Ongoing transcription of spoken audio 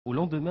Au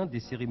lendemain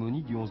des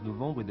cérémonies du 11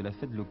 novembre et de la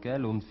fête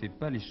locale, on ne fait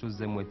pas les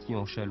choses à moitié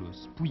en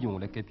Chalosse. Pouillon,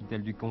 la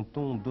capitale du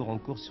canton, dort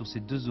encore sur ses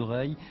deux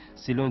oreilles.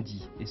 C'est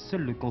lundi et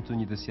seul le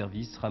cantonnier de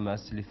service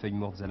ramasse les feuilles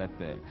mortes à la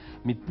pelle.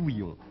 Mais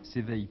Pouillon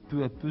s'éveille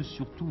peu à peu,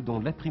 surtout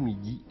dans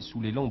l'après-midi, sous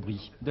les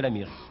lambris de la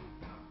mairie.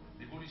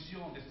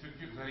 L'évolution des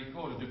structures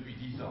agricoles depuis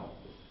 10 ans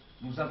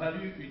nous a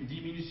valu une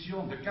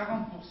diminution de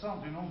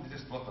 40% du nombre des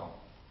exploitants.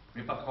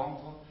 Mais par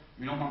contre,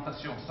 une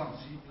augmentation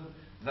sensible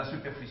de la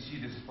superficie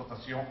des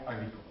exploitations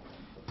agricoles.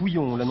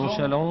 Pouillon la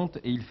nonchalante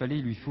et il fallait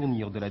lui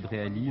fournir de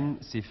l'adrénaline,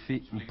 c'est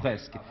fait ou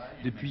presque.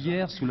 Depuis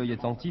hier, sous l'œil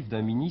attentif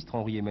d'un ministre,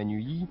 Henri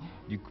Emmanuelli,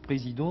 du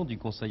président du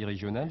conseil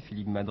régional,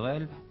 Philippe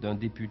Madrel, d'un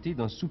député,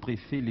 d'un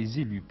sous-préfet, les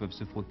élus peuvent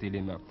se frotter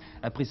les mains.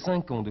 Après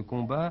 5 ans de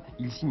combat,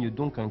 ils signent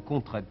donc un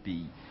contrat de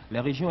pays.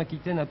 La région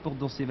Aquitaine apporte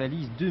dans ses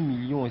valises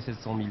 2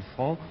 700 000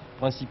 francs,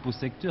 principaux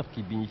secteurs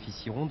qui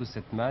bénéficieront de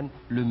cette manne,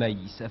 le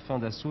maïs, afin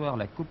d'asseoir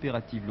la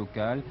coopérative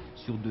locale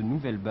sur de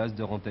nouvelles bases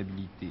de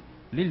rentabilité.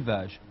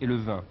 L'élevage et le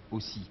vin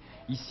aussi.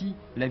 Ici,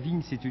 la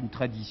vigne, c'est une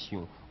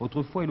tradition.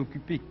 Autrefois, elle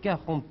occupait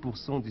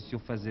 40% des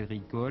surfaces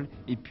agricoles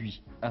et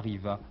puis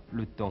arriva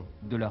le temps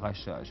de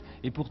l'arrachage.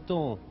 Et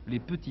pourtant, les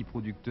petits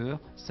producteurs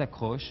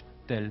s'accrochent,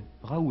 tel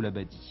Raoul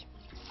Abadi.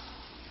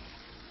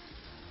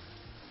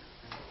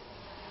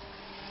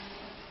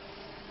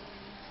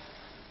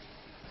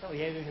 Il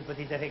y a eu une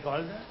petite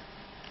récolte,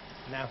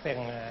 mais enfin,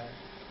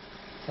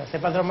 ça s'est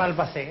pas trop mal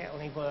passé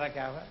au niveau de la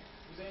cave.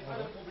 Vous n'avez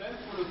pas de problème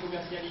pour le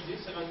commercialiser,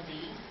 ce vin de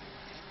pays?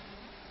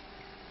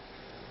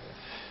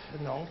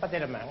 Non, pas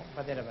tellement,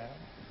 pas tellement.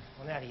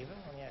 On y arrive,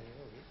 oui.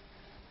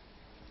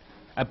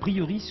 A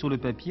priori, sur le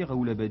papier,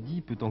 Raoul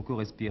Abadi peut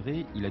encore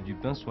espérer, il a du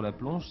pain sur la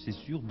planche, c'est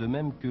sûr, de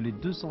même que les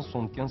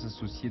 275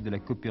 associés de la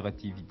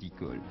coopérative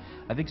viticole.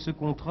 Avec ce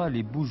contrat,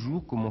 les beaux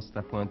jours commencent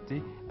à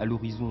pointer à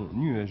l'horizon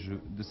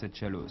nuageux de cette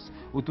Chalosse.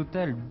 Au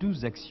total,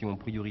 12 actions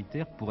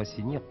prioritaires pour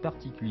assainir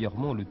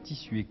particulièrement le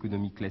tissu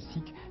économique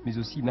classique, mais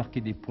aussi marquer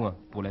des points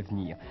pour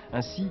l'avenir.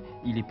 Ainsi,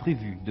 il est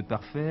prévu de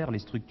parfaire les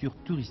structures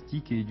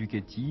touristiques et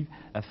éducatives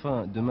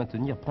afin de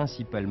maintenir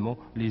principalement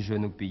les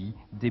jeunes au pays,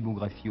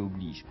 démographie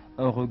oblige.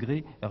 Un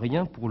regret,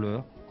 rien pour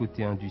l'heure,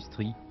 côté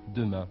industrie,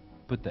 demain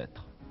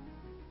peut-être.